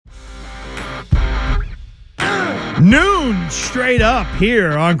Noon straight up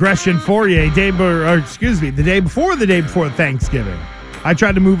here on Gresh and Fauria, the day before Thanksgiving. I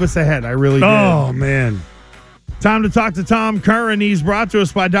tried to move us ahead. I really did. Oh, man. Time to talk to Tom Curran. He's brought to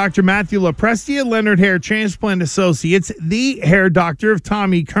us by Dr. Matthew LaPrestia, Leonard Hair Transplant Associates, the hair doctor of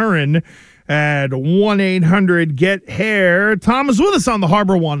Tommy Curran at 1-800-GET-HAIR. Tom is with us on the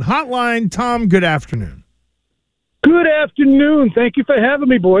Harbor One hotline. Tom, good afternoon. Good afternoon. Thank you for having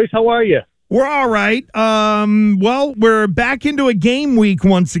me, boys. How are you? We're all right. Well, we're back into a game week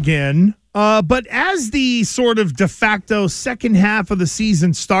once again. But as the sort of de facto second half of the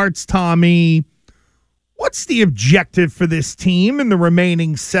season starts, Tommy, what's the objective for this team in the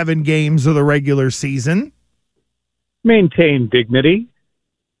remaining 7 games of the regular season? Maintain dignity,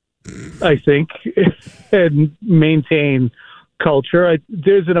 I think, and maintain culture.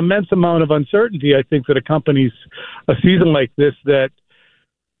 There's an immense amount of uncertainty, I think, that accompanies a season like this, that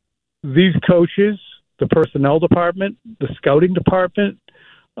these coaches, the personnel department, the scouting department,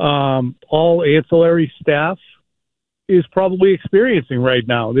 all ancillary staff is probably experiencing right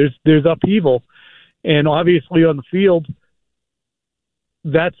now. There's upheaval, and obviously on the field,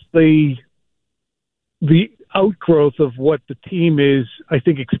 that's the outgrowth of what the team is, I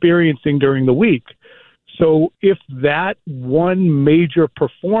think, experiencing during the week. So if that one major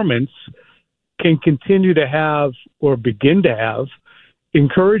performance can continue to have, or begin to have,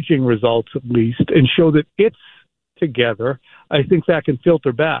 encouraging results at least, and show that it's together, I think that can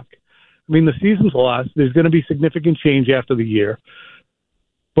filter back. I mean, the season's lost. There's going to be significant change after the year.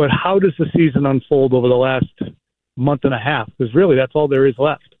 But how does the season unfold over the last month and a half? Because really, that's all there is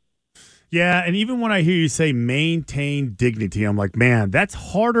left. Yeah, and even when I hear you say maintain dignity, I'm like, man, that's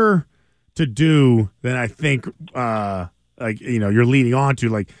harder to do than I think you're leading on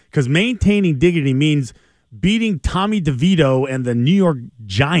to. Because maintaining dignity means beating Tommy DeVito and the New York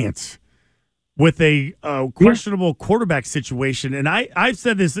Giants with a questionable quarterback situation. And I've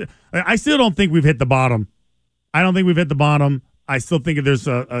said this, I still don't think we've hit the bottom. I don't think we've hit the bottom. I still think there's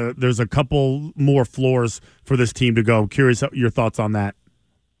a couple more floors for this team to go. Curious your thoughts on that.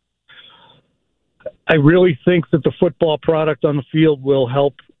 I really think that the football product on the field will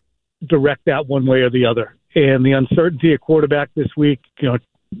help direct that one way or the other. And the uncertainty at quarterback this week,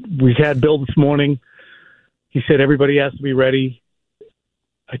 we had Bill this morning. He said everybody has to be ready.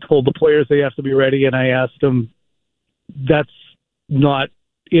 I told the players they have to be ready, and I asked them, that's not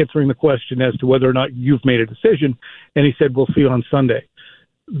answering the question as to whether or not you've made a decision. And he said, we'll see on Sunday.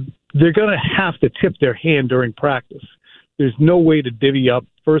 They're going to have to tip their hand during practice. There's no way to divvy up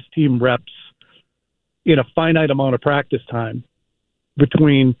first-team reps in a finite amount of practice time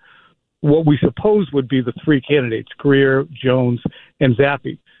between what we suppose would be the 3 candidates, Greer, Jones, and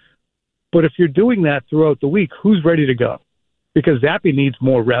Zappe. But if you're doing that throughout the week, who's ready to go? Because Zappe needs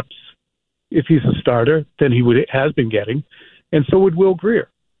more reps if he's a starter than he has been getting, and so would Will Greer.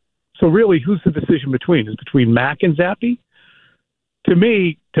 So really, who's the decision between? Is it between Mac and Zappe? To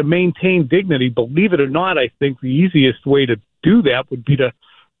me, to maintain dignity, believe it or not, I think the easiest way to do that would be to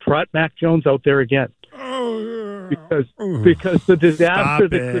trot Mac Jones out there again. Because the disaster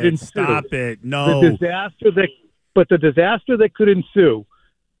that could ensue. Stop it. No. The disaster that could ensue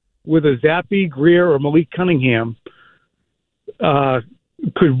with a Zappe, Greer, or Malik Cunningham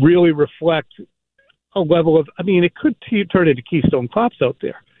could really reflect a level of, it could turn into Keystone Cops out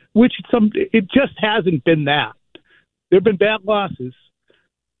there, which it just hasn't been that. There have been bad losses,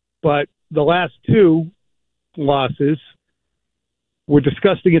 but the last 2 losses were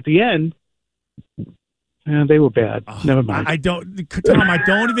disgusting at the end. And they were bad. Never mind. I don't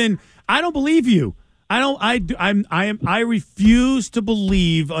believe you. I refuse to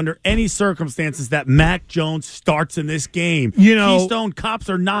believe under any circumstances that Mac Jones starts in this game. Keystone Cops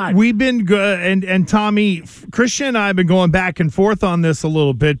or not. We've been good, and Tommy, Christian and I have been going back and forth on this a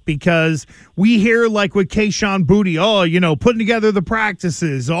little bit because we hear like with Kayshon Boutte, putting together the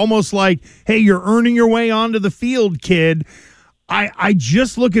practices, almost like, hey, you're earning your way onto the field, kid. I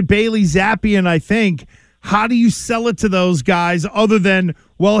just look at Bailey Zappe and I think, how do you sell it to those guys other than,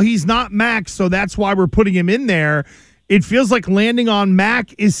 well, he's not Mac, so that's why we're putting him in there? It feels like landing on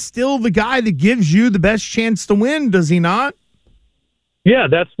Mac is still the guy that gives you the best chance to win, does he not? Yeah,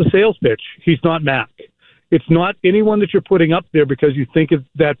 that's the sales pitch. He's not Mac. It's not anyone that you're putting up there because you think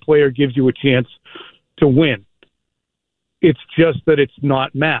that player gives you a chance to win. It's just that it's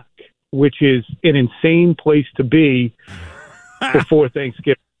not Mac, which is an insane place to be before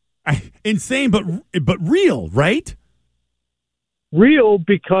Thanksgiving. Insane, but real, right? Real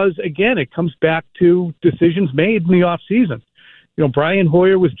because, again, it comes back to decisions made in the offseason. Brian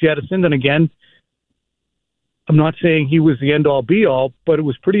Hoyer was jettisoned, and again, I'm not saying he was the end-all, be-all, but it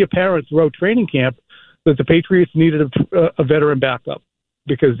was pretty apparent throughout training camp that the Patriots needed a veteran backup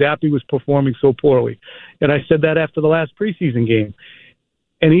because Zappe was performing so poorly. And I said that after the last preseason game.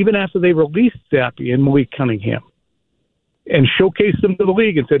 And even after they released Zappe and Malik Cunningham and showcased them to the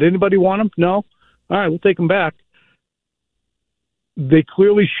league and said, anybody want him? No? All right, we'll take him back. They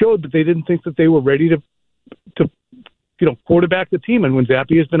clearly showed that they didn't think that they were ready to quarterback the team. And when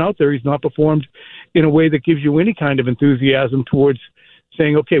Zappe has been out there, he's not performed in a way that gives you any kind of enthusiasm towards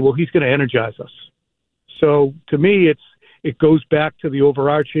saying, okay, well, he's going to energize us. So to me, it goes back to the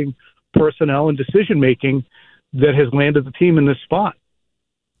overarching personnel and decision-making that has landed the team in this spot.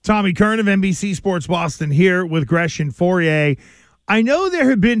 Tommy Curran of NBC Sports Boston here with Gresh and Fauria. I know there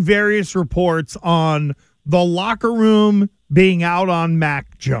have been various reports on the locker room being out on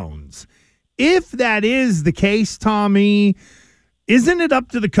Mac Jones. If that is the case, Tommy, isn't it up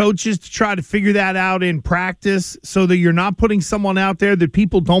to the coaches to try to figure that out in practice so that you're not putting someone out there that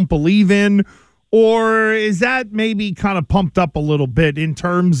people don't believe in? Or is that maybe kind of pumped up a little bit in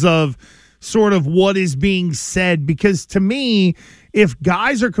terms of sort of what is being said? Because to me, if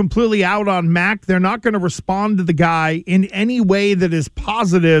guys are completely out on Mac, they're not going to respond to the guy in any way that is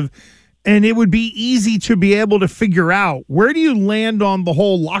positive. And it would be easy to be able to figure out, where do you land on the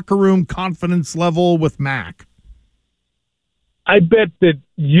whole locker room confidence level with Mac? I bet that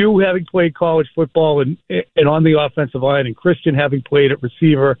you, having played college football and on the offensive line, and Christian, having played at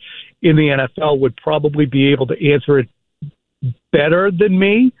receiver in the NFL, would probably be able to answer it better than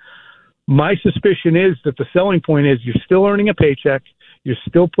me. My suspicion is that the selling point is you're still earning a paycheck, you're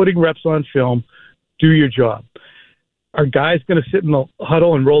still putting reps on film, do your job. Are guys going to sit in the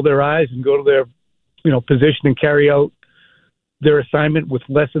huddle and roll their eyes and go to their, position and carry out their assignment with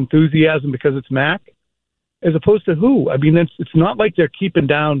less enthusiasm because it's Mac, as opposed to who? I mean, it's not like they're keeping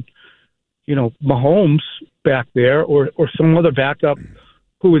down, Mahomes back there or some other backup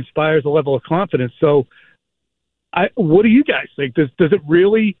who inspires a level of confidence. So, what do you guys think? Does it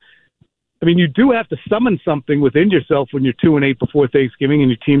really? I mean, you do have to summon something within yourself when you're 2-8 before Thanksgiving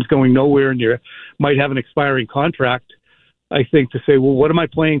and your team's going nowhere and you might have an expiring contract, I think, to say, well, what am I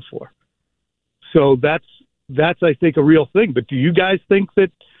playing for? So that's I think, a real thing. But do you guys think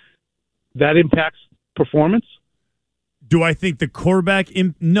that impacts performance? Do I think the quarterback?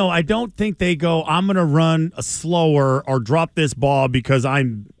 No, I don't think they go, I'm going to run a slower or drop this ball because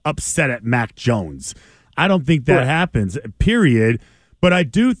I'm upset at Mac Jones. I don't think that happens, period. But I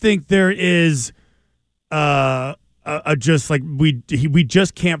do think there is just like we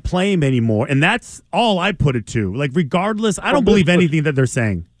just can't play him anymore. And that's all I put it to. Like, regardless, I don't believe anything that they're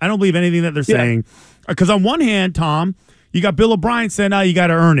saying. I don't believe anything that they're saying. Because on one hand, Tom, you got Bill O'Brien saying, you got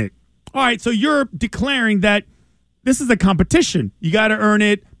to earn it. All right, so you're declaring that this is a competition. You got to earn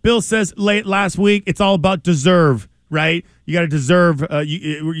it. Bill says late last week, it's all about deserve, right? You got to deserve.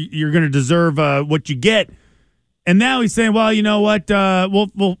 You're going to deserve what you get. And now he's saying, well, you know what?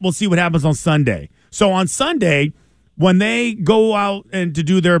 We'll see what happens on Sunday. So on Sunday, when they go out and to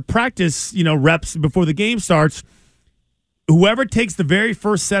do their practice, reps before the game starts, whoever takes the very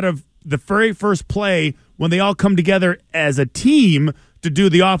first play when they all come together as a team to do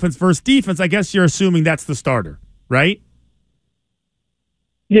the offense versus defense, I guess you're assuming that's the starter, right?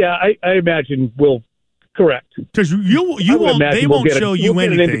 Yeah, I imagine we'll correct. Because they won't show you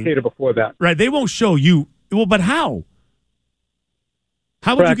anything. An indicator before that, right? They won't show you. Well, but how?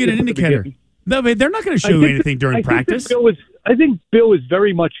 How would you get an indicator? No, they're not going to show you anything during practice. I think Bill is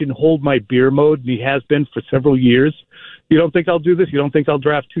very much in hold my beer mode, and he has been for several years. You don't think I'll do this? You don't think I'll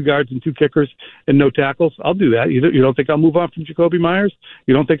draft 2 guards and 2 kickers and no tackles? I'll do that. You don't think I'll move on from Jacoby Myers?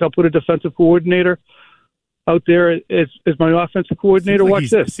 You don't think I'll put a defensive coordinator out there as my offensive coordinator? Watch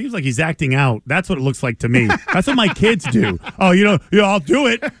this. It seems like he's acting out. That's what it looks like to me. That's what my kids do. Oh, I'll do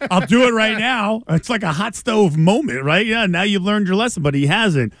it. I'll do it right now. It's like a hot stove moment, right? Yeah, now you've learned your lesson, but he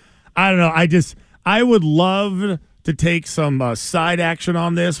hasn't. I don't know. I would love to take some side action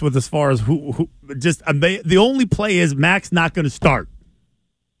on this with as far as the only play is Mac's not going to start.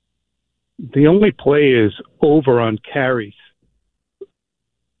 The only play is over on carries.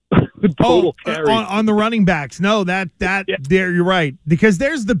 Total carries. On the running backs. No, there you're right. Because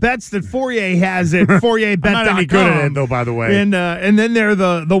there's the bets that Fauria has at FauriaBet.com. I'm not any good at it, though, by the way. And then there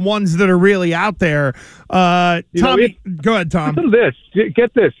are the ones that are really out there. Tommy, go ahead, Tom. Listen to this.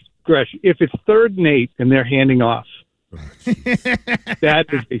 Get this, Gresh. If it's 3rd and 8 and they're handing off, that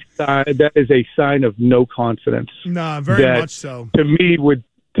is a sign of no confidence. No, very much so. To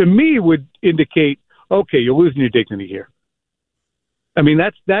me would indicate, okay, you're losing your dignity here. I mean,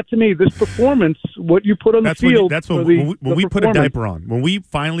 that to me, this performance, what you put on the field. When we put a diaper on. When we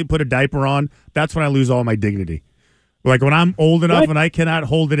finally put a diaper on, that's when I lose all my dignity. Like when I'm old enough and I cannot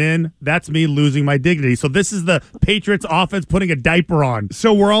hold it in, that's me losing my dignity. So this is the Patriots offense putting a diaper on.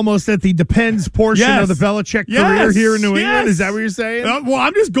 So we're almost at the depends portion of the Belichick career here in New England. Is that what you're saying? Well,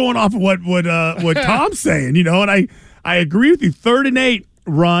 I'm just going off of what Tom's saying, and I agree with you. 3rd and 8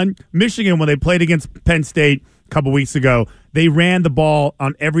 run. Michigan, when they played against Penn State a couple weeks ago, they ran the ball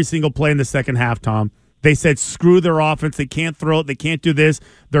on every single play in the second half, Tom. They said, screw their offense. They can't throw it. They can't do this.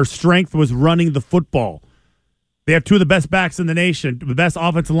 Their strength was running the football. They have 2 of the best backs in the nation, the best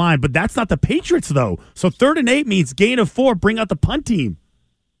offensive line, but that's not the Patriots, though. So 3rd and 8 means gain of 4, bring out the punt team.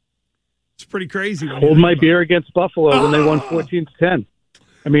 It's pretty crazy. Hold my beer against Buffalo when they won 14-10.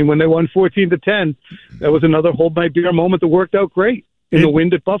 I mean, when they won 14-10, that was another hold my beer moment that worked out great in the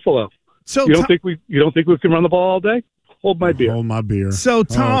wind at Buffalo. So you don't think we can run the ball all day? Hold my beer. Hold my beer. So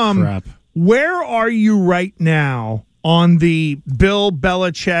Tom, where are you right now on the Bill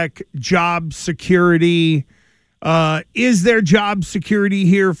Belichick job security? Is there job security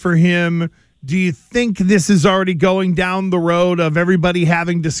here for him? Do you think this is already going down the road of everybody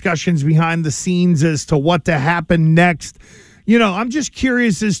having discussions behind the scenes as to what to happen next? I'm just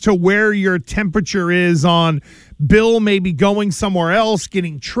curious as to where your temperature is on Bill maybe going somewhere else,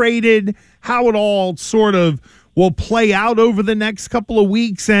 getting traded, how it all sort of will play out over the next couple of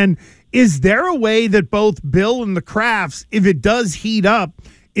weeks. And is there a way that both Bill and the Crafts, if it does heat up,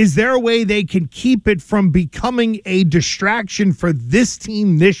 is there a way they can keep it from becoming a distraction for this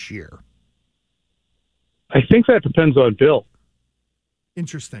team this year? I think that depends on Bill.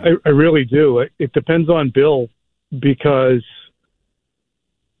 Interesting. I really do. It depends on Bill because,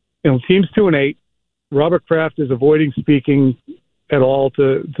 team's 2-8. Robert Kraft is avoiding speaking at all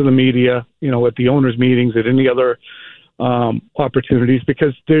to the media, at the owners' meetings, at any other opportunities,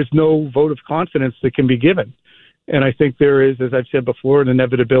 because there's no vote of confidence that can be given. And I think there is, as I've said before, an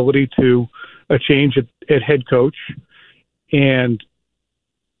inevitability to a change at head coach. And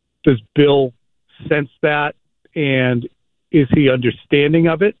does Bill sense that? And is he understanding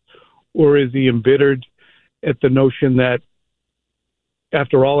of it? Or is he embittered at the notion that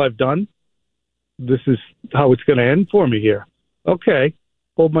after all I've done, this is how it's going to end for me here? Okay,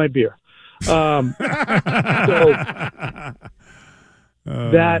 hold my beer. That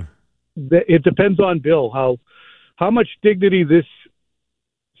it depends on Bill. How much dignity this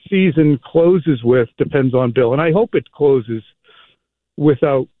season closes with depends on Bill. And I hope it closes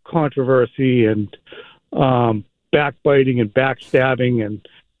without controversy and backbiting and backstabbing and,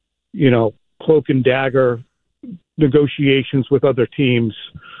 cloak and dagger negotiations with other teams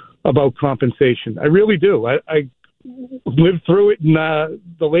about compensation. I really do. I lived through it in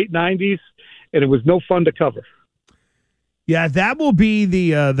the late 90s, and it was no fun to cover. Yeah, that will be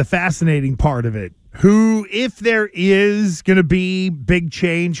the fascinating part of it. Who, if there is going to be big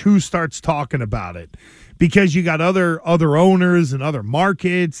change, who starts talking about it? Because you got other owners and other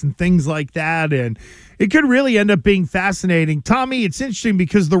markets and things like that, and it could really end up being fascinating. Tommy, it's interesting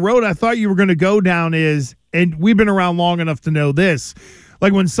because the road I thought you were going to go down is, and we've been around long enough to know this,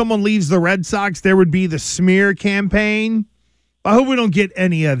 like when someone leaves the Red Sox, there would be the smear campaign. I hope we don't get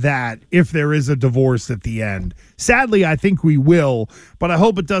any of that if there is a divorce at the end. Sadly, I think we will, but I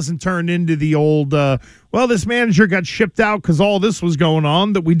hope it doesn't turn into the old, this manager got shipped out because all this was going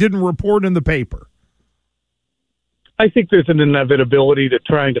on that we didn't report in the paper. I think there's an inevitability to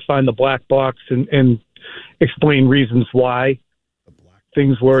trying to find the black box and explain reasons why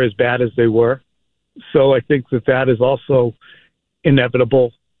things were as bad as they were. So I think that is also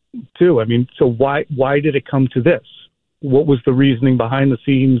inevitable, too. I mean, so why did it come to this? What was the reasoning behind the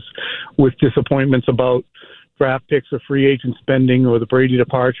scenes with disappointments about draft picks or free agent spending or the Brady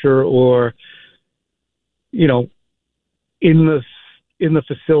departure or, in the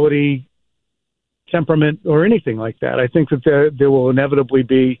facility temperament or anything like that? I think that there will inevitably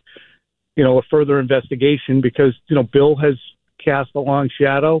be, a further investigation because, Bill has cast a long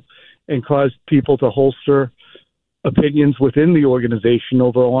shadow and caused people to holster opinions within the organization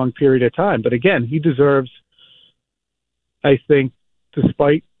over a long period of time. But again, he deserves, I think,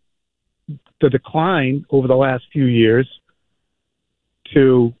 despite the decline over the last few years,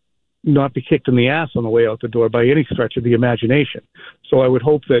 to not be kicked in the ass on the way out the door by any stretch of the imagination. So I would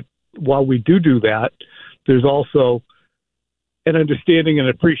hope that while we do that, there's also an understanding and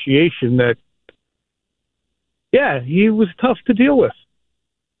appreciation that, he was tough to deal with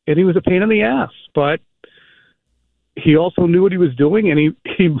and he was a pain in the ass, but he also knew what he was doing, and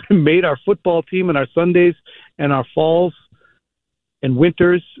he made our football team and our Sundays and our falls and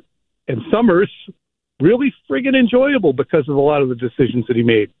winters and summers really friggin' enjoyable because of a lot of the decisions that he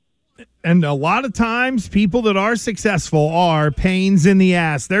made. And a lot of times, people that are successful are pains in the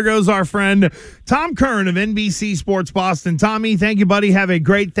ass. There goes our friend Tom Curran of NBC Sports Boston. Tommy, thank you, buddy. Have a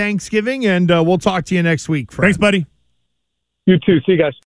great Thanksgiving, and we'll talk to you next week, friend. Thanks, buddy. You too. See you guys.